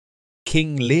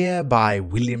King Lear by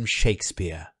William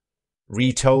Shakespeare.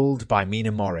 Retold by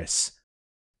Mina.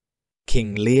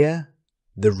 King Lear,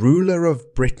 the ruler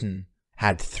of Britain,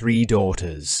 had 3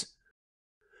 daughters.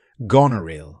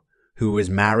 Goneril, who was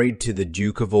married to the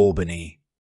Duke of Albany.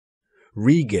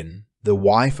 Regan, the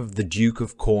wife of the Duke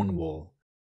of Cornwall.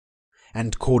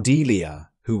 And Cordelia,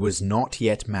 who was not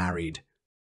yet married.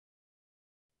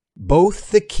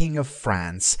 Both the King of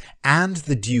France and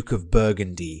the Duke of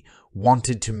Burgundy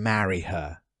wanted to marry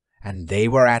her, and they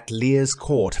were at Lear's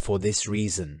court for this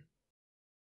reason.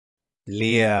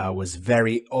 Lear was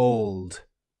very old,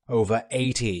 over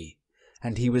 80,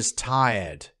 and he was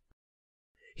tired.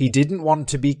 He didn't want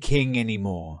to be king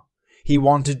anymore. He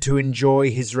wanted to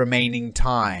enjoy his remaining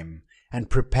time and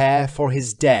prepare for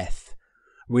his death,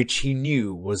 which he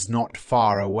knew was not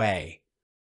far away.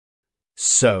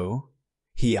 So,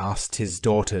 he asked his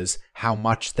daughters how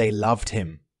much they loved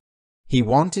him. He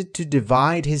wanted to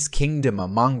divide his kingdom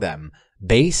among them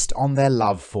based on their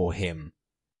love for him.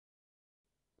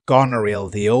 Goneril,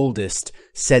 the oldest,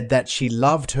 said that she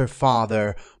loved her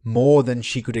father more than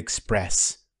she could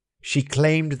express. She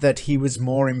claimed that he was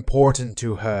more important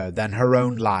to her than her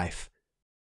own life.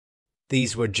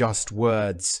 These were just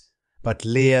words, but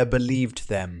Lear believed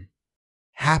them.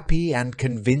 Happy and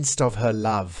convinced of her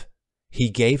love, he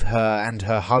gave her and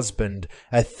her husband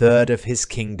 1/3 of his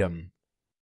kingdom.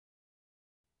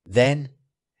 Then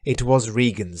it was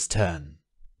Regan's turn.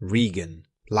 Regan,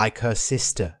 like her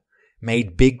sister,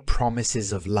 made big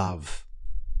promises of love.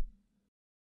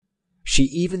 She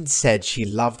even said she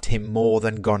loved him more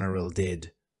than Goneril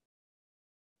did.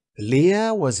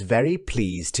 Lear was very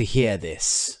pleased to hear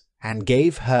this, and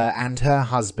gave her and her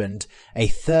husband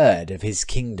 1/3 of his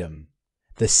kingdom,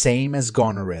 the same as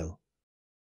Goneril.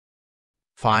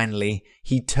 Finally,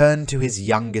 he turned to his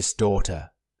youngest daughter,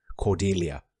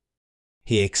 Cordelia.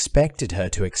 He expected her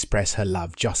to express her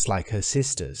love just like her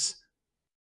sisters.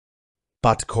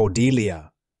 But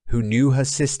Cordelia, who knew her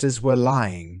sisters were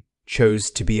lying,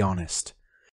 chose to be honest.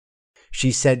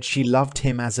 She said she loved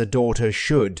him as a daughter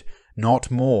should, not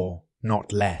more,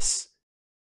 not less.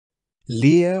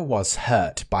 Lear was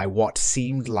hurt by what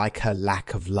seemed like her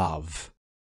lack of love.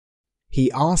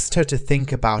 He asked her to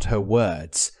think about her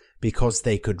words because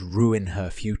they could ruin her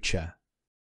future.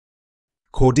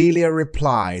 Cordelia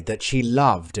replied that she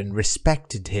loved and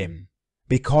respected him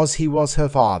because he was her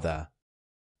father.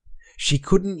 She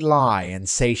couldn't lie and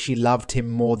say she loved him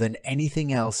more than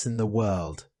anything else in the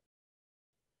world.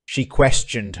 She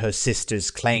questioned her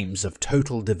sisters' claims of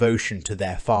total devotion to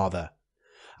their father,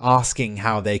 asking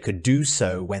how they could do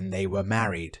so when they were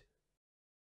married.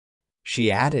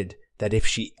 She added that if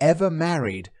she ever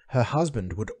married, her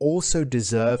husband would also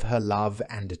deserve her love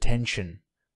and attention.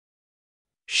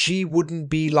 She wouldn't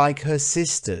be like her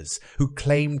sisters, who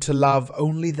claimed to love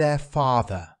only their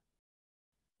father.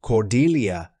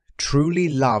 Cordelia truly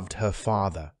loved her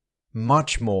father,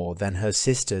 much more than her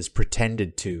sisters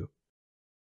pretended to.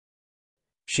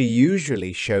 She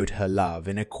usually showed her love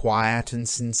in a quiet and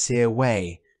sincere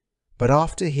way, but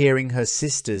after hearing her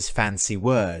sisters' fancy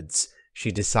words, she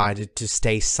decided to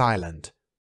stay silent.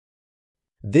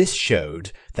 This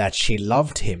showed that she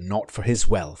loved him not for his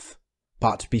wealth,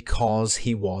 but because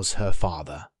he was her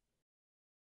father.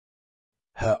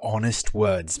 Her honest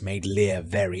words made Lear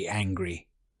very angry.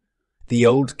 The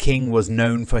old king was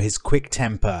known for his quick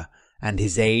temper, and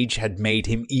his age had made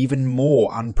him even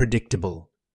more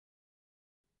unpredictable.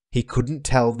 He couldn't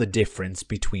tell the difference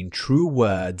between true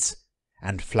words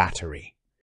and flattery.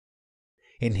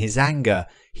 In his anger,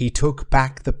 he took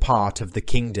back the part of the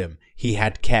kingdom he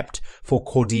had kept for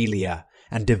Cordelia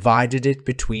and divided it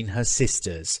between her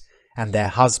sisters and their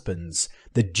husbands,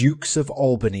 the Dukes of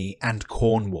Albany and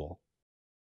Cornwall.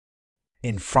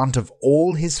 In front of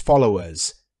all his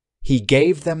followers, he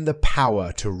gave them the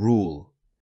power to rule.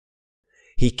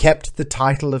 He kept the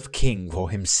title of king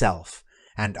for himself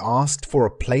and asked for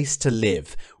a place to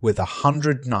live with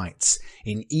 100 knights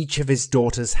in each of his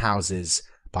daughters' houses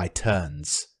by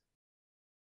turns.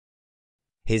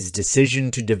 His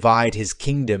decision to divide his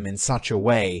kingdom in such a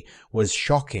way was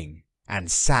shocking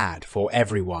and sad for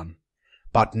everyone,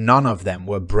 but none of them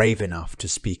were brave enough to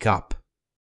speak up.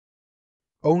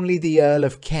 Only the Earl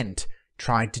of Kent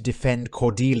tried to defend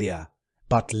Cordelia,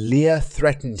 but Lear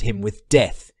threatened him with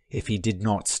death if he did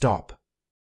not stop.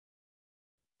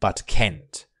 But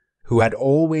Kent, who had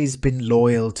always been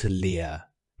loyal to Lear,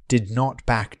 did not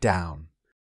back down.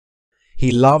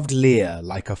 He loved Lear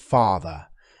like a father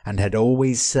and had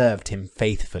always served him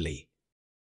faithfully.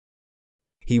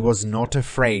 He was not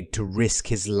afraid to risk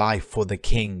his life for the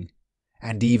king,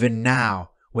 and even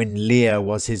now, when Lear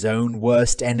was his own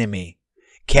worst enemy,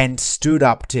 Kent stood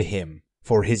up to him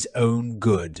for his own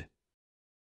good.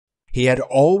 He had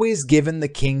always given the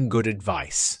king good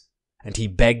advice, and he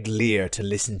begged Lear to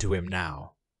listen to him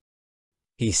now.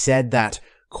 He said that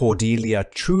Cordelia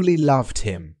truly loved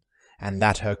him, and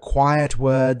that her quiet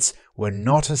words were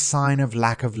not a sign of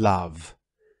lack of love.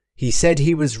 He said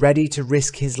he was ready to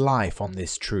risk his life on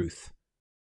this truth.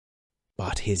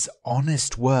 But his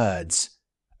honest words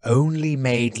only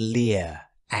made Lear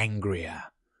angrier.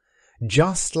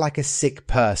 Just like a sick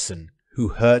person who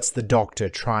hurts the doctor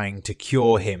trying to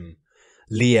cure him,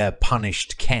 Lear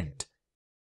punished Kent.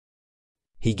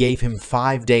 He gave him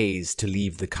 5 days to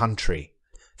leave the country,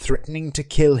 threatening to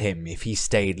kill him if he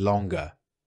stayed longer.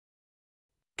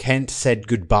 Kent said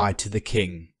goodbye to the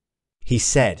king. He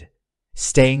said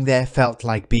staying there felt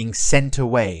like being sent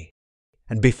away,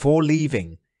 and before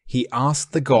leaving, he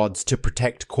asked the gods to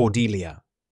protect Cordelia.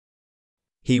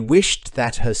 He wished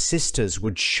that her sisters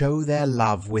would show their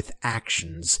love with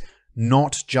actions,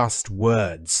 not just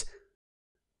words.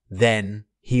 Then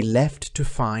he left to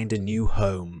find a new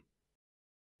home.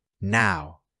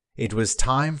 Now it was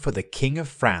time for the King of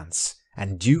France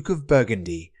and Duke of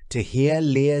Burgundy to hear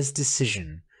Lear's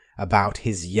decision about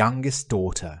his youngest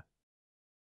daughter.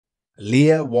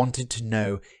 Lear wanted to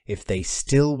know if they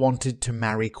still wanted to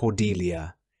marry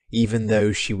Cordelia, even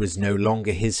though she was no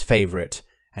longer his favourite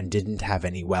and didn't have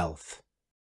any wealth.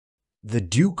 The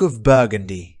Duke of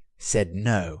Burgundy said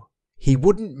no, he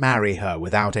wouldn't marry her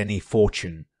without any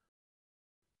fortune.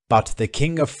 But the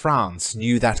King of France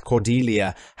knew that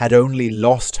Cordelia had only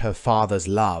lost her father's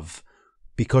love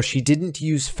because she didn't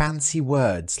use fancy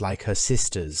words like her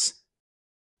sisters.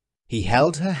 He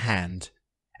held her hand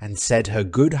and said her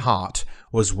good heart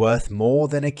was worth more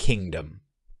than a kingdom.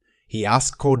 He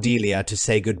asked Cordelia to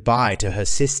say goodbye to her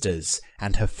sisters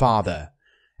and her father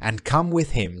and come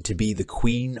with him to be the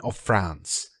Queen of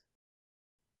France.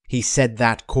 He said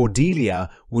that Cordelia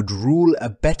would rule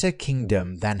a better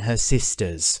kingdom than her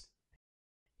sisters.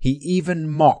 He even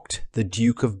mocked the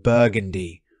Duke of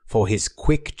Burgundy for his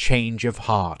quick change of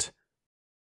heart.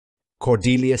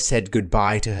 Cordelia said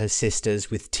goodbye to her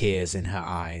sisters with tears in her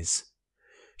eyes.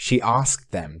 She asked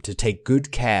them to take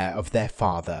good care of their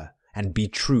father and be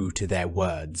true to their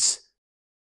words.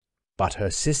 But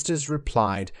her sisters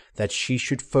replied that she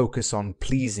should focus on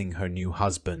pleasing her new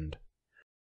husband.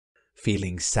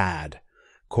 Feeling sad,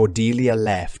 Cordelia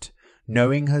left,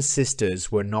 knowing her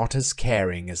sisters were not as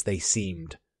caring as they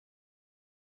seemed.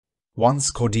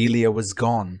 Once Cordelia was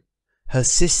gone, her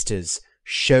sisters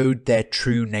showed their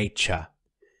true nature.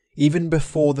 Even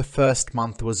before the first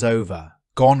month was over,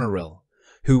 Goneril,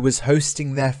 who was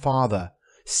hosting their father,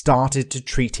 started to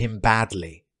treat him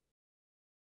badly.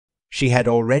 She had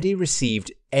already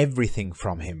received everything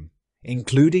from him,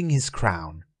 including his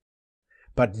crown,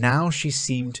 but now she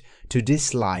seemed to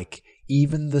dislike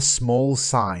even the small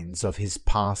signs of his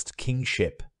past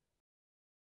kingship.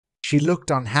 She looked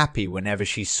unhappy whenever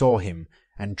she saw him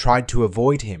and tried to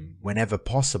avoid him whenever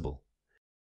possible.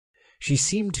 She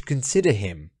seemed to consider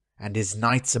him and his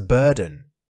knights a burden.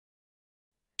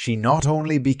 She not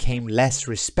only became less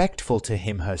respectful to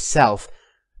him herself,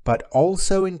 but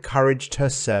also encouraged her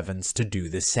servants to do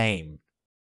the same.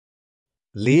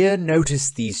 Lear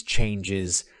noticed these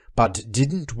changes, but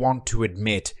didn't want to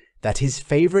admit that his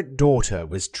favorite daughter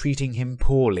was treating him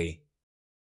poorly.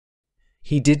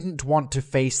 He didn't want to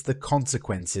face the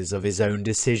consequences of his own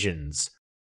decisions.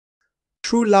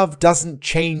 True love doesn't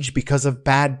change because of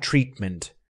bad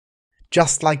treatment.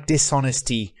 Just like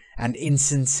dishonesty and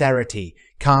insincerity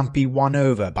can't be won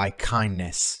over by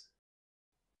kindness.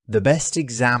 The best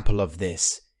example of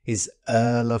this is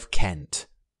Earl of Kent.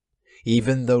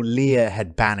 Even though Lear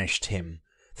had banished him,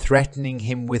 threatening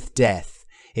him with death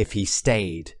if he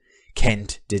stayed,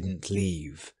 Kent didn't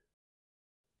leave.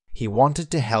 He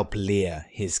wanted to help Lear,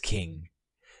 his king.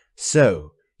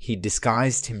 So he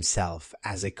disguised himself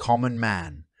as a common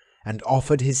man and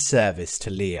offered his service to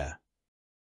Lear.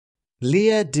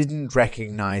 Lear didn't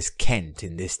recognize Kent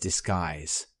in this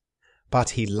disguise,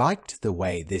 but he liked the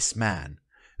way this man,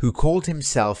 who called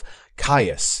himself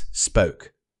Caius,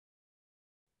 spoke.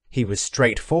 He was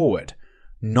straightforward,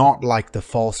 not like the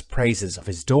false praises of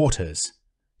his daughters,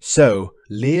 so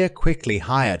Lear quickly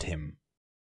hired him.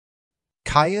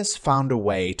 Caius found a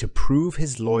way to prove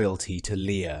his loyalty to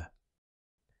Lear.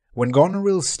 When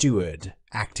Goneril's steward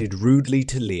acted rudely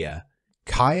to Lear,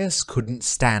 Caius couldn't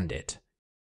stand it.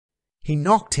 He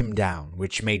knocked him down,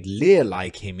 which made Lear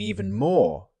like him even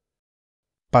more.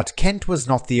 But Kent was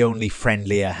not the only friend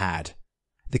Lear had.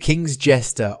 The king's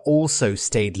jester also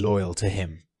stayed loyal to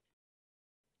him.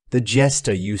 The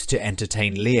jester used to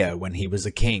entertain Lear when he was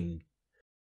a king.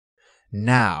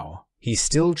 Now He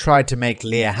still tried to make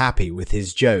Lear happy with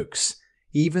his jokes,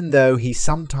 even though he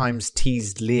sometimes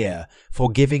teased Lear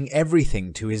for giving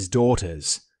everything to his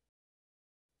daughters.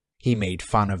 He made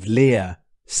fun of Lear,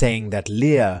 saying that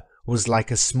Lear was like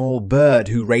a small bird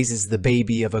who raises the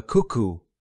baby of a cuckoo,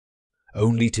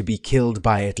 only to be killed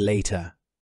by it later.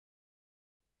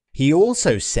 He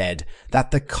also said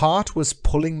that the cart was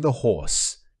pulling the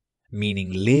horse,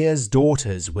 meaning Lear's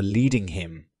daughters were leading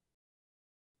him.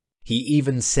 He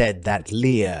even said that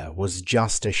Lear was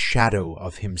just a shadow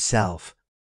of himself.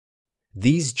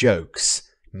 These jokes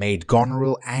made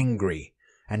Goneril angry,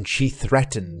 and she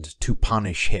threatened to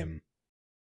punish him.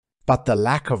 But the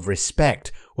lack of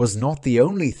respect was not the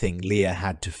only thing Lear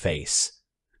had to face.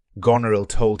 Goneril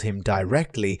told him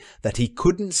directly that he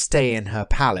couldn't stay in her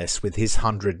palace with his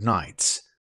 100 knights.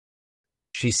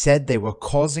 She said they were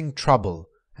causing trouble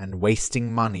and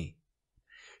wasting money.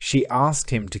 She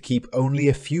asked him to keep only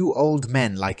a few old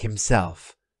men like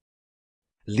himself.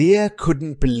 Lear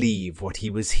couldn't believe what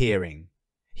he was hearing.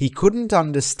 He couldn't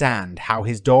understand how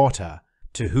his daughter,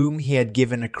 to whom he had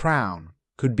given a crown,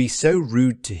 could be so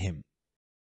rude to him.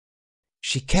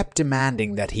 She kept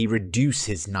demanding that he reduce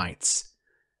his knights.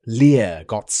 Lear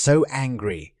got so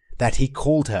angry that he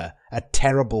called her a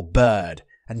terrible bird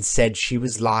and said she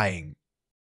was lying.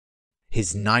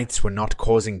 His knights were not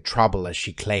causing trouble as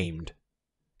she claimed.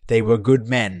 They were good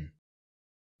men.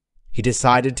 He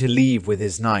decided to leave with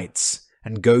his knights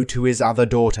and go to his other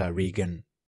daughter, Regan.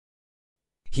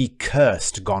 He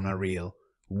cursed Goneril,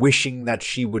 wishing that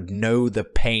she would know the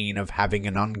pain of having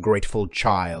an ungrateful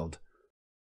child.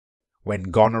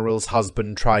 When Goneril's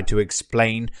husband tried to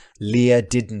explain, Lear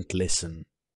didn't listen.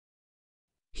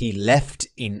 He left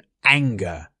in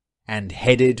anger and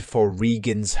headed for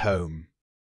Regan's home.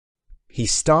 He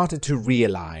started to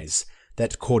realize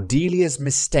that Cordelia's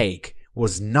mistake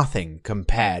was nothing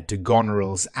compared to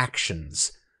Goneril's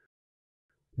actions.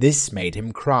 This made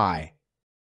him cry.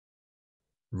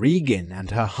 Regan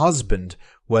and her husband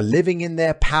were living in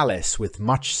their palace with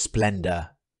much splendor.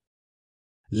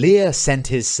 Lear sent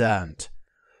his servant,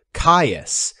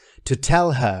 Caius, to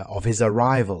tell her of his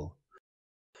arrival.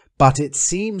 But it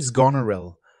seems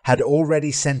Goneril had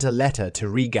already sent a letter to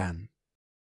Regan.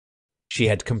 She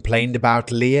had complained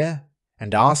about Lear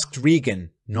and asked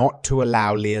Regan not to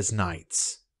allow Lear's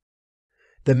knights.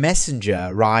 The messenger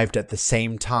arrived at the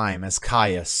same time as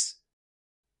Caius.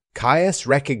 Caius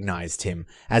recognized him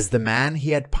as the man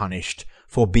he had punished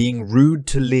for being rude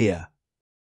to Lear.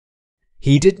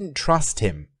 He didn't trust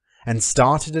him and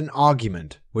started an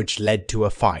argument which led to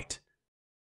a fight.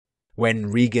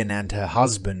 When Regan and her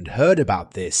husband heard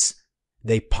about this,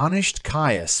 they punished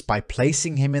Caius by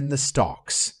placing him in the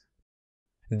stocks.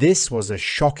 This was a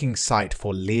shocking sight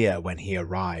for Lear when he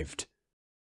arrived.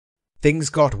 Things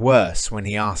got worse when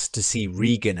he asked to see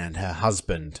Regan and her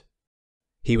husband.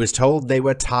 He was told they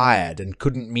were tired and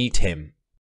couldn't meet him,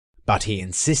 but he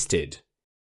insisted.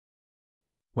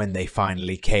 When they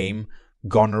finally came,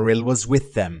 Goneril was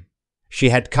with them. She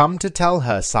had come to tell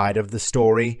her side of the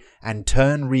story and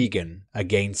turn Regan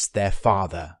against their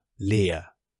father, Lear.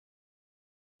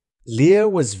 Lear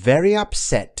was very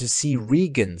upset to see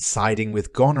Regan siding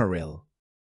with Goneril.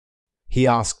 He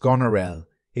asked Goneril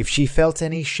if she felt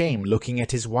any shame looking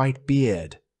at his white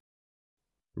beard.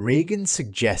 Regan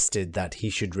suggested that he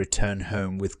should return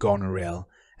home with Goneril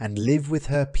and live with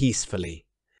her peacefully.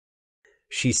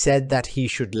 She said that he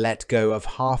should let go of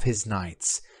half his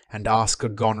knights and ask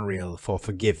Goneril for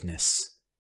forgiveness.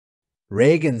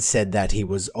 Regan said that he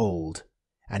was old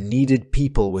and needed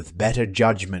people with better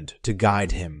judgment to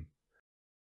guide him.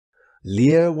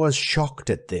 Lear was shocked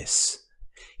at this.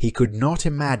 He could not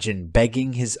imagine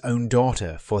begging his own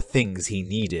daughter for things he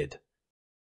needed.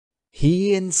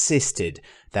 He insisted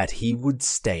that he would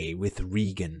stay with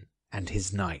Regan and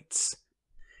his knights.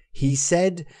 He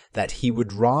said that he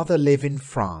would rather live in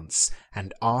France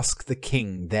and ask the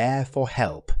king there for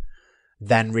help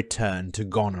than return to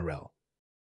Goneril.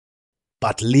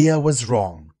 But Lear was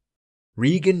wrong.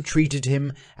 Regan treated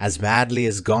him as badly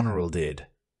as Goneril did.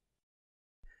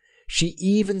 She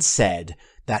even said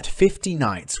that 50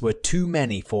 knights were too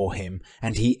many for him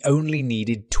and he only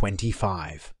needed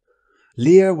 25.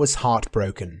 Lear was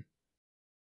heartbroken.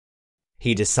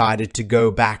 He decided to go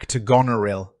back to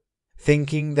Goneril,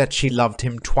 thinking that she loved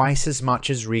him twice as much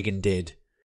as Regan did.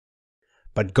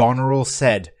 But Goneril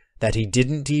said that he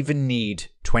didn't even need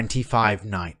 25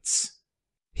 knights.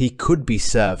 He could be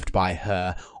served by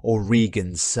her or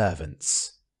Regan's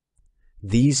servants.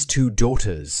 These two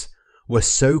daughters were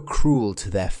so cruel to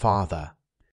their father.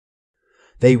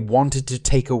 They wanted to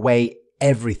take away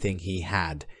everything he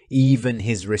had, even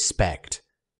his respect.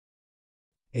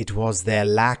 It was their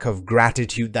lack of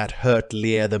gratitude that hurt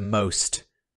Lear the most.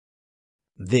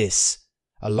 This,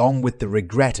 along with the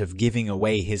regret of giving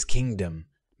away his kingdom,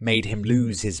 made him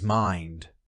lose his mind.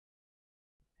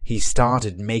 He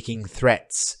started making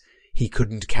threats he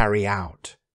couldn't carry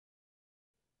out.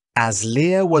 As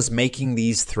Lear was making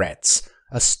these threats,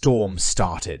 a storm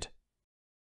started.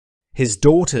 His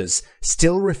daughters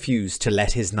still refused to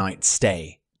let his knight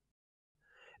stay.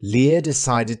 Lear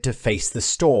decided to face the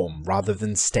storm rather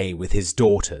than stay with his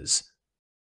daughters.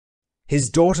 His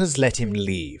daughters let him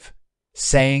leave,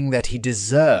 saying that he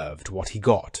deserved what he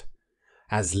got.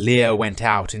 As Lear went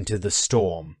out into the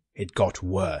storm, it got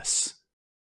worse.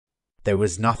 There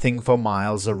was nothing for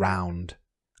miles around.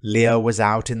 Lear was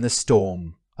out in the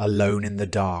storm, alone in the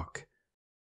dark.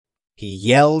 He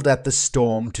yelled at the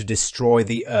storm to destroy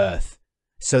the earth,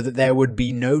 so that there would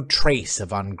be no trace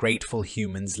of ungrateful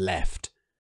humans left.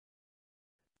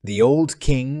 The old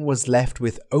king was left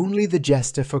with only the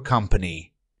jester for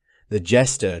company. The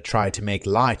jester tried to make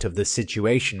light of the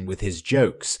situation with his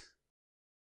jokes.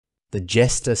 The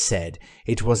jester said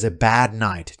it was a bad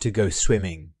night to go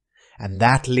swimming, and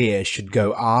that Lear should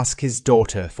go ask his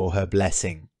daughter for her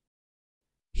blessing.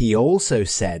 He also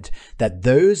said that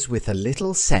those with a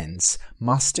little sense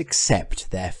must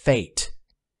accept their fate,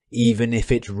 even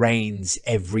if it rains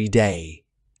every day.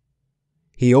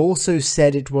 He also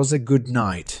said it was a good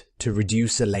night to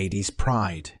reduce a lady's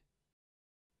pride.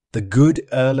 The good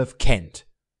Earl of Kent,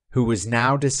 who was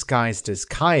now disguised as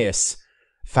Caius,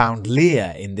 found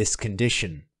Lear in this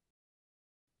condition.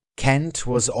 Kent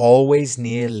was always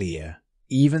near Lear,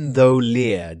 even though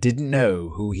Lear didn't know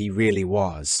who he really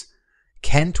was.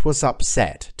 Kent was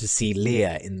upset to see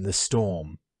Lear in the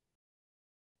storm.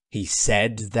 He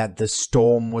said that the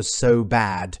storm was so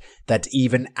bad that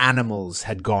even animals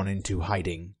had gone into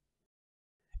hiding.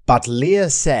 But Lear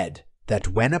said that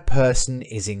when a person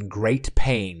is in great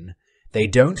pain, they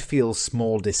don't feel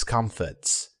small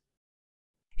discomforts.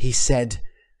 He said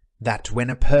that when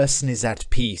a person is at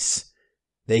peace,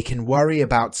 they can worry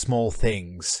about small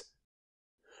things.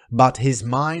 But his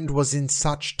mind was in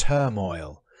such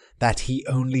turmoil that he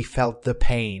only felt the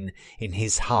pain in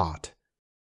his heart.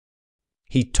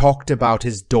 He talked about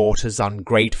his daughter's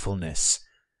ungratefulness,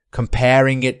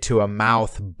 comparing it to a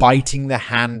mouth biting the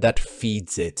hand that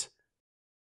feeds it.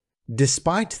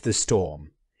 Despite the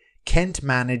storm, Kent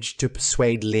managed to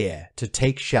persuade Lear to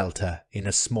take shelter in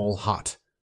a small hut.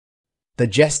 The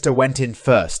jester went in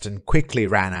first and quickly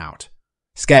ran out,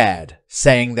 scared,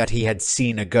 saying that he had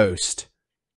seen a ghost.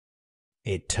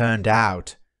 It turned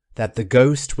out that the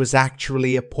ghost was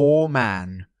actually a poor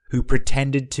man who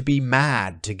pretended to be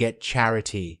mad to get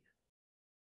charity.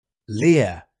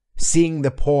 Lear, seeing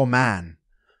the poor man,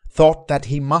 thought that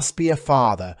he must be a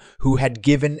father who had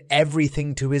given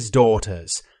everything to his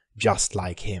daughters, just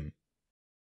like him.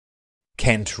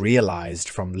 Kent realized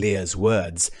from Lear's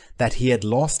words that he had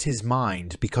lost his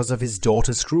mind because of his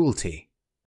daughter's cruelty.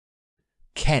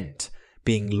 Kent,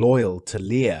 being loyal to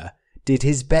Lear, did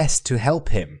his best to help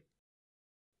him.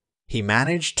 He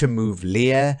managed to move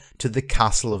Lear to the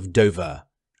castle of Dover,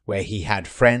 where he had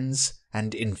friends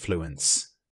and influence.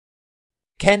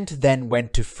 Kent then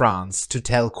went to France to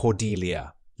tell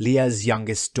Cordelia, Lear's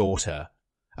youngest daughter,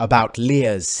 about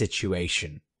Lear's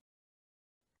situation.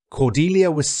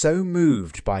 Cordelia was so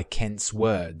moved by Kent's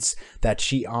words that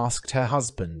she asked her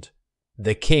husband,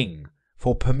 the king,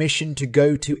 for permission to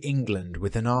go to England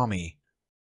with an army.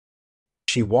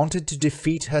 She wanted to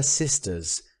defeat her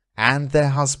sisters and their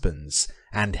husbands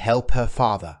and help her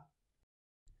father.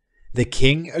 The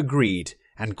king agreed,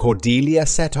 and Cordelia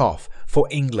set off for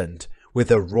England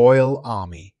with a royal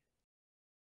army.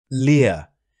 Lear,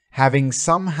 having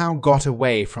somehow got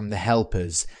away from the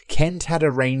helpers Kent had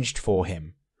arranged for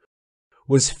him,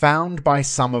 was found by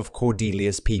some of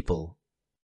Cordelia's people.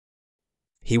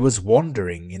 He was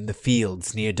wandering in the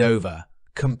fields near Dover,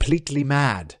 completely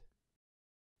mad.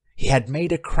 He had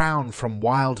made a crown from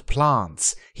wild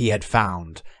plants he had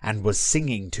found and was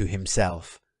singing to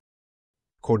himself.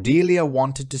 Cordelia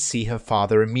wanted to see her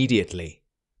father immediately,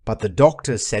 but the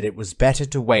doctor said it was better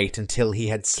to wait until he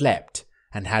had slept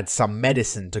and had some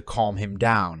medicine to calm him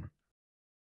down.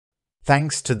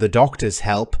 Thanks to the doctor's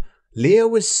help, Lear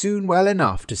was soon well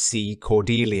enough to see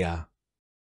Cordelia.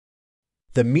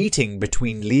 The meeting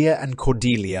between Lear and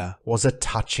Cordelia was a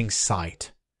touching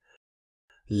sight.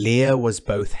 Lear was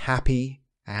both happy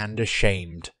and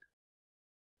ashamed.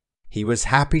 He was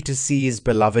happy to see his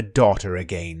beloved daughter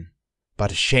again,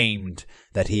 but ashamed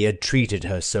that he had treated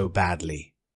her so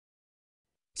badly.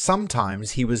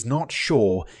 Sometimes he was not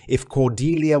sure if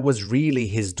Cordelia was really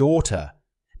his daughter,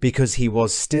 because he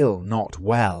was still not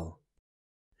well.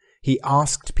 he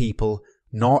asked people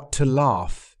not to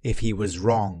laugh if he was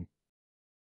wrong.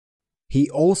 He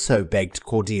also begged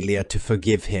Cordelia to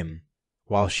forgive him,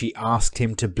 while she asked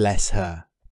him to bless her.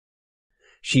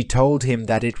 She told him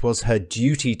that it was her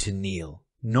duty to kneel,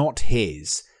 not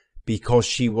his, because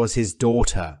she was his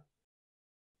daughter.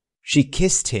 She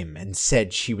kissed him and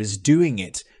said she was doing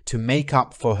it to make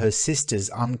up for her sister's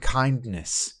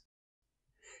unkindness.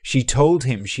 She told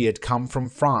him she had come from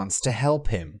France to help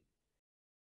him.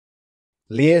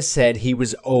 Lear said he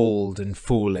was old and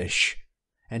foolish,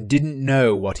 and didn't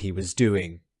know what he was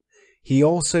doing. He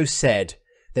also said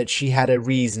that she had a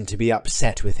reason to be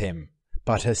upset with him,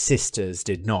 but her sisters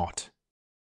did not.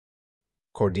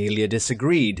 Cordelia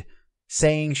disagreed,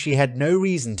 saying she had no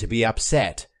reason to be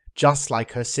upset, just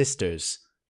like her sisters.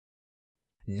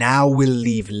 Now we'll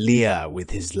leave Lear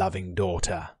with his loving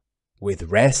daughter. With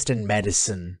rest and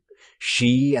medicine,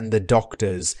 she and the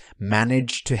doctors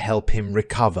managed to help him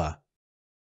recover.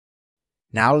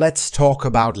 Now let's talk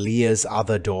about Lear's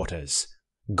other daughters,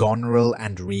 Goneril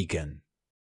and Regan.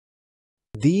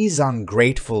 These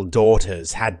ungrateful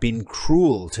daughters had been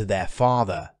cruel to their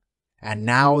father, and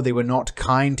now they were not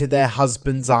kind to their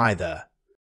husbands either.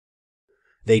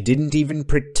 They didn't even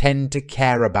pretend to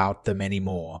care about them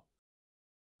anymore.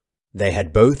 They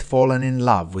had both fallen in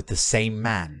love with the same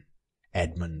man,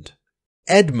 Edmund.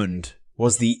 Edmund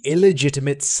was the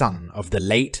illegitimate son of the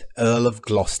late Earl of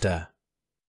Gloucester.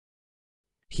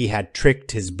 He had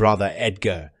tricked his brother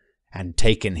Edgar and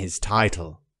taken his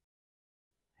title.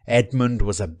 Edmund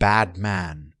was a bad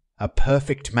man, a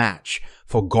perfect match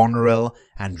for Goneril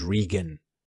and Regan.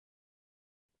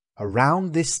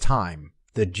 Around this time,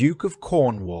 the Duke of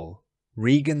Cornwall,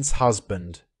 Regan's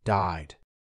husband, died.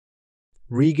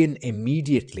 Regan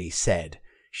immediately said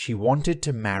she wanted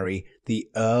to marry the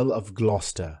Earl of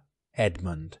Gloucester,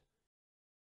 Edmund.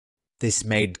 This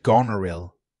made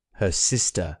Goneril, her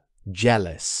sister,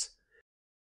 jealous.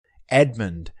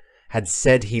 Edmund had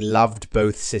said he loved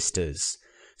both sisters,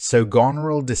 so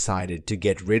Goneril decided to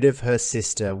get rid of her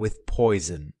sister with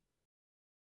poison.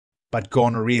 But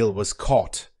Goneril was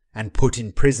caught and put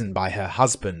in prison by her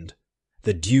husband,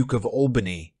 the Duke of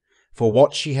Albany, for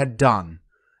what she had done,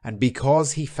 and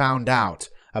because he found out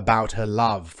about her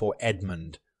love for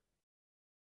Edmund.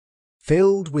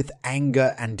 Filled with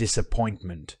anger and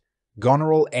disappointment,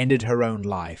 Goneril ended her own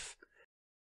life.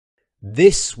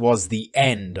 This was the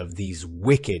end of these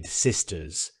wicked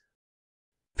sisters.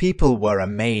 People were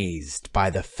amazed by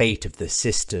the fate of the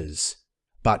sisters,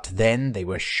 but then they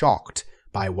were shocked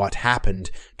by what happened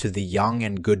to the young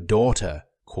and good daughter,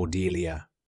 Cordelia.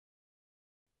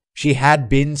 She had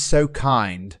been so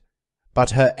kind,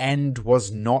 but her end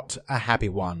was not a happy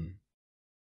one.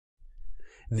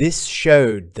 This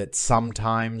showed that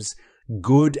sometimes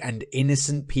good and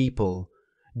innocent people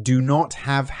do not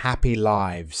have happy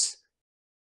lives.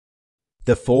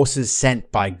 The forces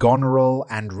sent by Goneril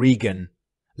and Regan,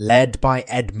 led by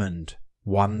Edmund,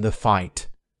 won the fight.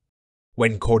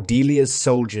 When Cordelia's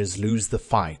soldiers lose the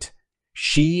fight,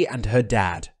 she and her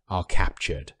dad are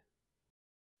captured.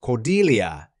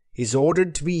 Cordelia is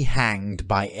ordered to be hanged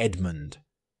by Edmund.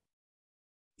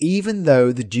 Even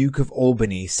though the Duke of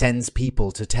Albany sends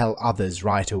people to tell others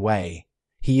right away,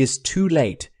 he is too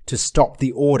late to stop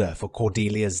the order for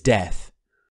Cordelia's death.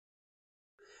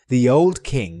 The old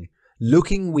king,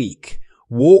 looking weak,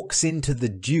 walks into the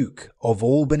Duke of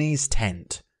Albany's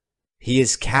tent. He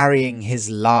is carrying his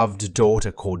loved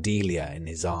daughter Cordelia in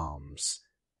his arms.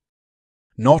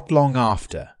 Not long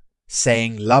after,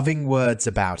 saying loving words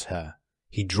about her,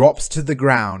 he drops to the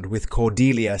ground with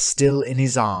Cordelia still in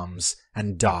his arms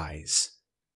and dies.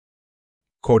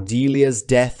 Cordelia's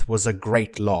death was a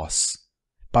great loss,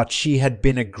 but she had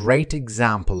been a great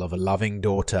example of a loving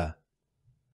daughter.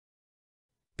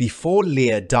 Before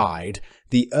Lear died,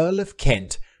 the Earl of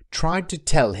Kent tried to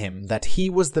tell him that he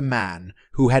was the man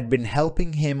who had been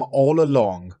helping him all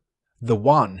along, the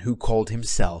one who called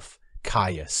himself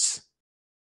Caius.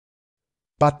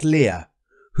 But Lear,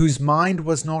 whose mind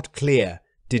was not clear,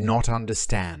 did not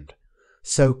understand,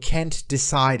 so Kent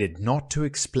decided not to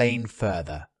explain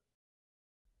further.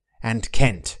 And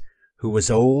Kent, who was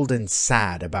old and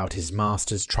sad about his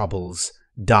master's troubles,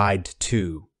 died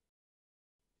too.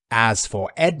 As for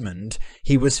Edmund,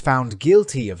 he was found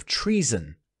guilty of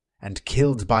treason and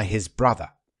killed by his brother.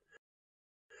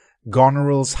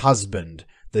 Goneril's husband,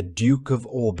 the Duke of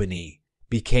Albany,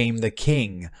 became the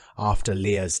king after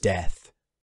Lear's death.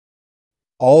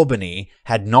 Albany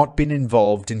had not been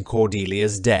involved in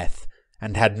Cordelia's death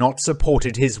and had not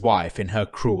supported his wife in her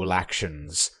cruel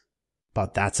actions.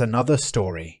 But that's another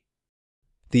story.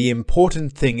 The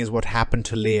important thing is what happened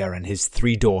to Lear and his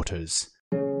 3 daughters.